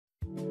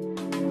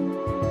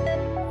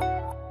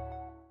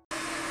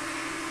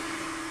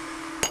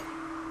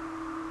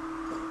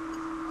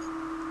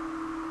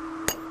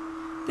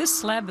This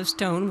slab of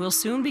stone will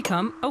soon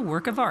become a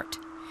work of art.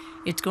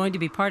 It's going to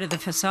be part of the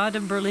facade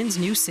of Berlin's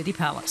new city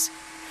palace.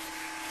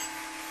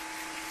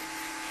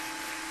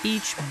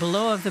 Each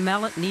blow of the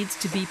mallet needs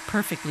to be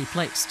perfectly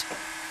placed.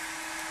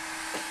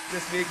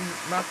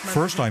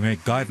 First, I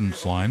make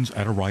guidance lines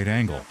at a right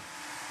angle.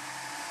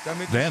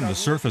 Then the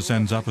surface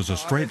ends up as a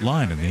straight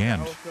line in the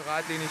end.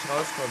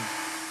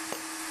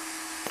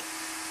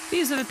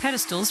 These are the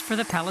pedestals for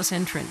the palace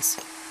entrance.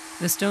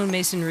 The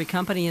stonemasonry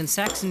company in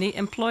Saxony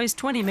employs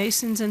 20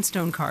 masons and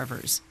stone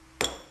carvers.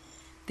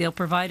 They'll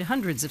provide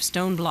hundreds of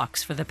stone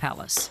blocks for the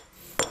palace.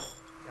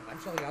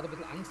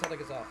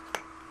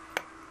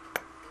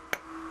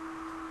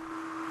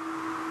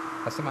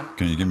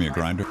 Can you give me a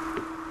grinder?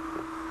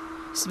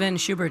 Sven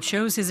Schubert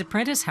shows his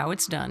apprentice how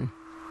it's done.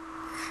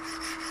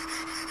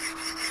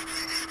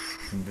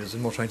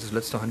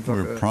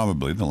 We're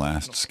probably the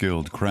last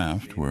skilled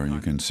craft where you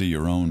can see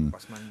your own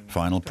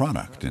final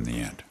product in the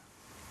end.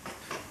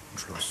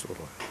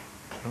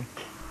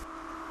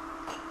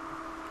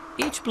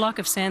 Each block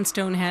of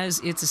sandstone has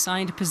its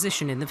assigned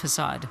position in the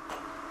facade.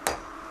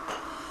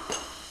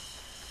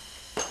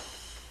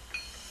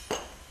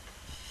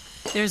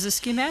 There's a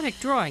schematic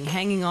drawing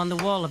hanging on the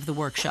wall of the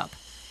workshop.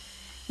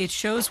 It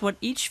shows what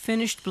each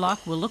finished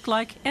block will look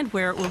like and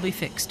where it will be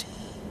fixed.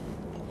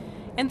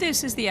 And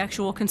this is the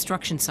actual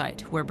construction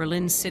site where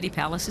Berlin's city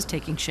palace is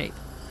taking shape.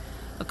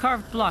 A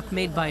carved block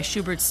made by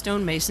Schubert's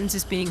stonemasons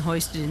is being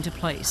hoisted into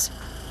place.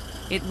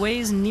 It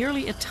weighs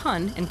nearly a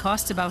ton and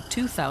costs about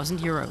 2,000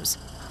 euros.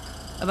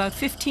 About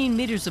 15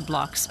 meters of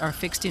blocks are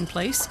fixed in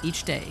place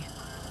each day.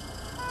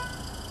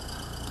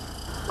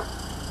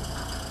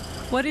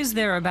 What is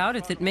there about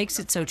it that makes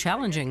it so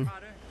challenging?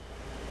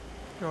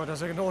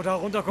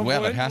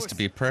 Well, it has to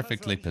be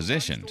perfectly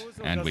positioned,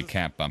 and we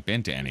can't bump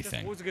into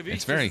anything.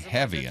 It's very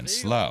heavy and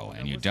slow,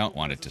 and you don't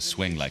want it to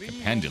swing like a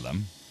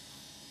pendulum.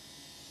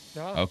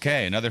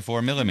 Okay, another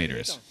 4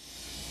 millimeters.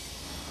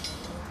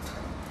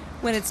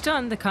 When it's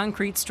done, the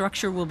concrete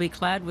structure will be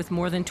clad with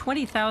more than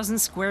 20,000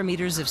 square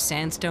meters of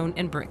sandstone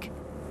and brick.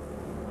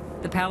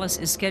 The palace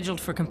is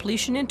scheduled for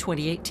completion in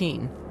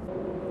 2018.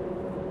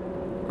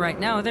 Right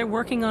now, they're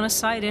working on a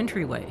side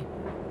entryway.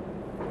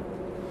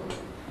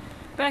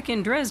 Back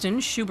in Dresden,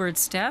 Schubert's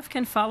staff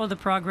can follow the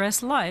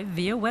progress live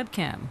via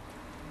webcam.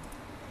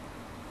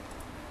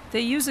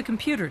 They use a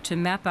computer to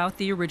map out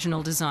the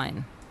original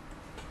design.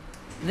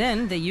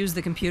 Then they use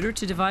the computer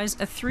to devise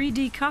a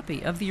 3D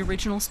copy of the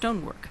original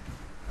stonework.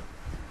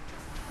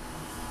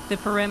 The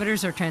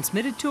parameters are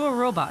transmitted to a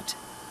robot.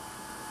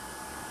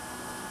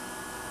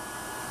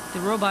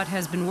 The robot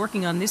has been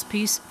working on this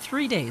piece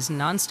 3 days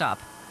non-stop.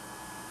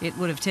 It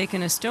would have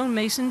taken a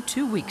stonemason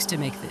 2 weeks to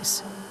make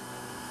this.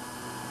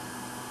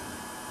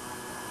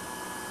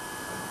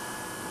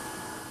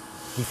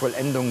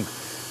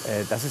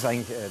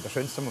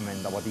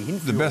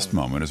 The best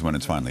moment is when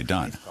it's finally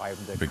done,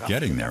 but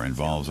getting there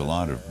involves a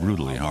lot of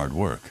brutally hard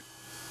work.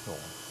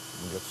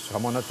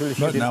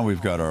 But now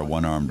we've got our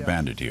one-armed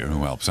bandit here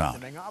who helps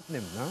out.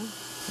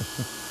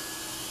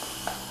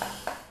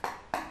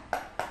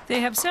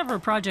 They have several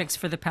projects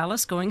for the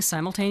palace going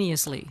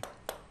simultaneously.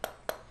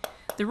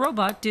 The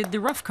robot did the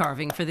rough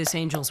carving for this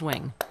angel's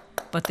wing,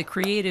 but the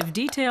creative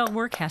detail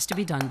work has to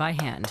be done by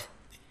hand.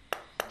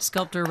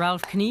 Sculptor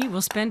Ralph Knie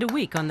will spend a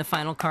week on the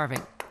final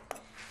carving.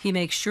 He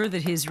makes sure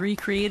that his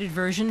recreated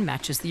version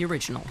matches the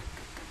original.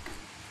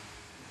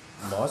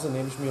 I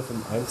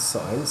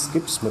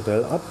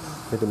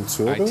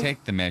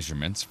take the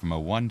measurements from a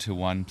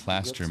 1-to-1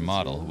 plaster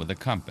model with a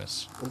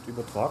compass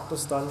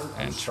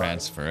and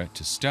transfer it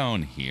to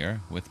stone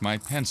here with my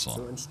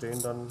pencil.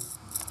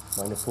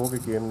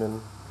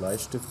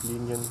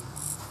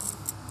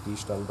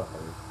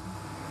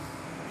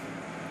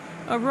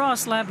 A raw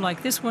slab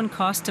like this one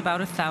costs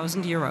about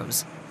 1,000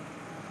 euros.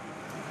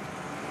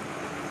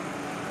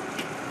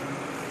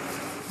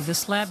 The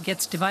slab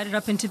gets divided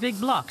up into big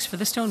blocks for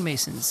the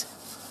stonemasons.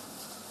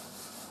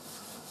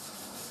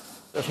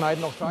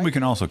 We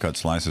can also cut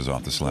slices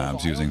off the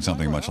slabs using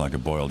something much like a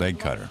boiled egg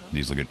cutter.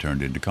 These will get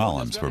turned into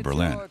columns for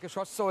Berlin.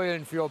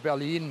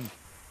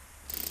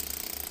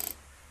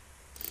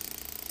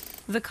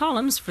 The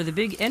columns for the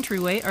big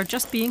entryway are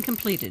just being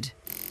completed.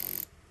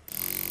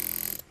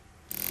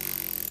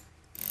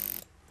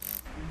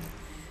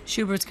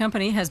 Schubert's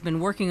company has been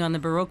working on the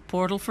Baroque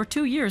portal for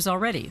 2 years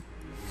already.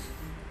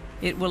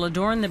 It will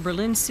adorn the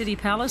Berlin City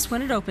Palace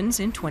when it opens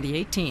in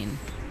 2018.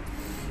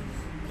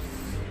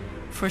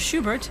 For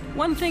Schubert,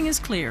 one thing is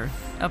clear: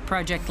 a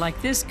project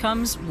like this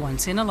comes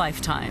once in a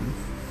lifetime.